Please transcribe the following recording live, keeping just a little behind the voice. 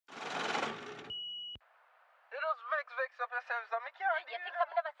You think I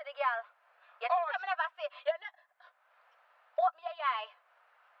never see the girl? You think I never see? You know? Open your eye.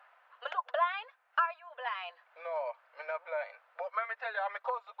 Me look blind? Are you blind? No, me not blind. But let me tell you, I'm a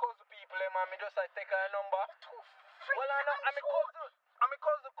cousin people, man. Me just like take a number. Well, I know, I'm a cousin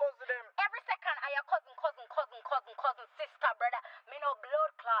them. Every second, I your cousin, sister, brother. Me no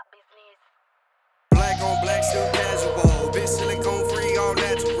blood clot business. Black on black, still casual. Bitch silicone free, all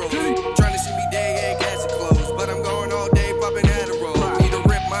natural. Trying to see me day, ain't gas and clothes. But I'm going all day, popping Adderall. Need to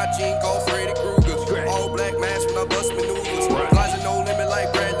rip my jean, call Freddy Krueger. All black mask when I bust maneuvers. Closet no limit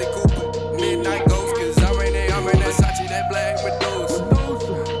like Bradley Cooper. Midnight ghost, cause I'm in that Sachi, that black Medusa.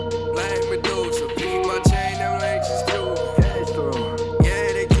 Black Medusa. Beat my chain, them legs is Cuban.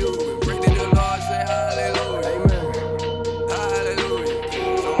 Yeah, they Cuban. Bring it to the Lord, say hallelujah. Amen. Hallelujah.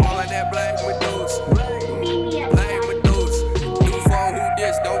 So all of that black Medusa. Black Medusa. New phone, who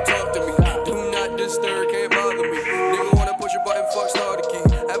this? Don't talk to me. Do not disturb, can't bother me. Nigga wanna push a button, fuck starter key.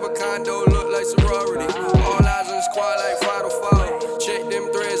 Have a condo, look like sorority. All eyes on the squad like Final Foul. Check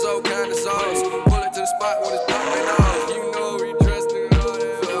them threads, all kind of sauce. Pull it to the spot when it's popping off. You know we dressed in all that.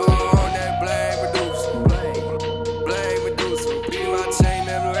 On that black Medusa. Black Medusa. Be my chain,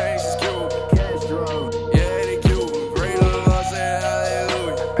 them legs is Cuban. Yeah, they Cuban. Pray the Lord, say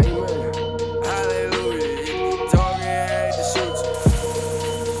hallelujah. Amen. Hallelujah. Talking, had to shoot you.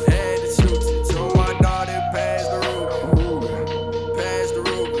 Had to shoot you. Told my daughter, pass the Ruger. Pass the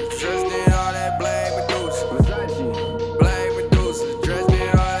Ruger. Dressed in all that black Medusa. Black Medusa. Dressed in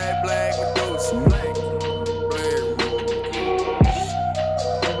all that black Medusa. Black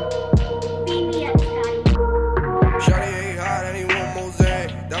Shawty ain't hot, I need one mosaic.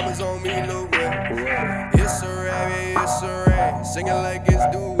 Diamonds on me, look wet. It's a rap, yeah, it's a rap. Singing like it's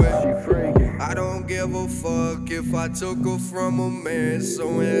do-it. I don't give a fuck if I took her from a man. So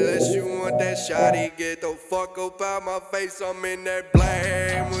unless you want that shawty, get the fuck up out my face. I'm in that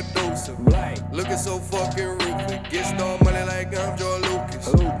black Medusa. Looking so fucking ruthless. Get star money like I'm George Lucas.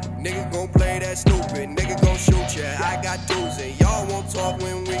 Nigga gon' play that stupid. Nigga gon' shoot ya. I got dudes and y'all won't talk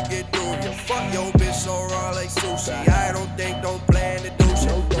when we get through ya. Fuck your bitch so raw like sushi. I don't plan to do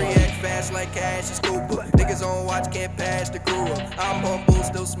shit. React fast like Cash is Cooper. Niggas on watch can't pass the crew up. I'm humble,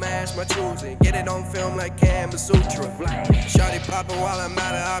 still smash my choosing. Get it on film like Kama Sutra. Shawty poppin' while I'm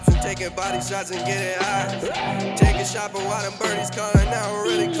out of option. Taking body shots and get it high. Taking shopping while them birdies calling out. I'm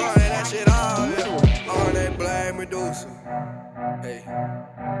really calling that shit off. Yeah. On that black Medusa. Hey.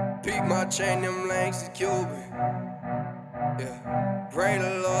 Peep my chain, them legs is Cuban. Yeah. Pray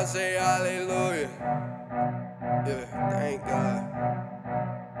the Lord, say hallelujah. Yeah, thank God.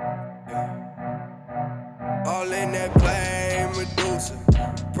 Yeah. All in that black Medusa.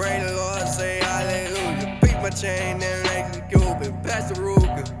 Pray the Lord, say hallelujah. Beat my chain, them legs is Cuban. Pass the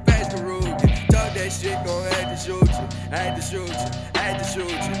Ruger. Talk that shit, gon' have to shoot you. Had to shoot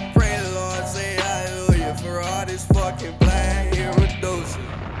you. Pray the Lord, say hallelujah. For all this fucking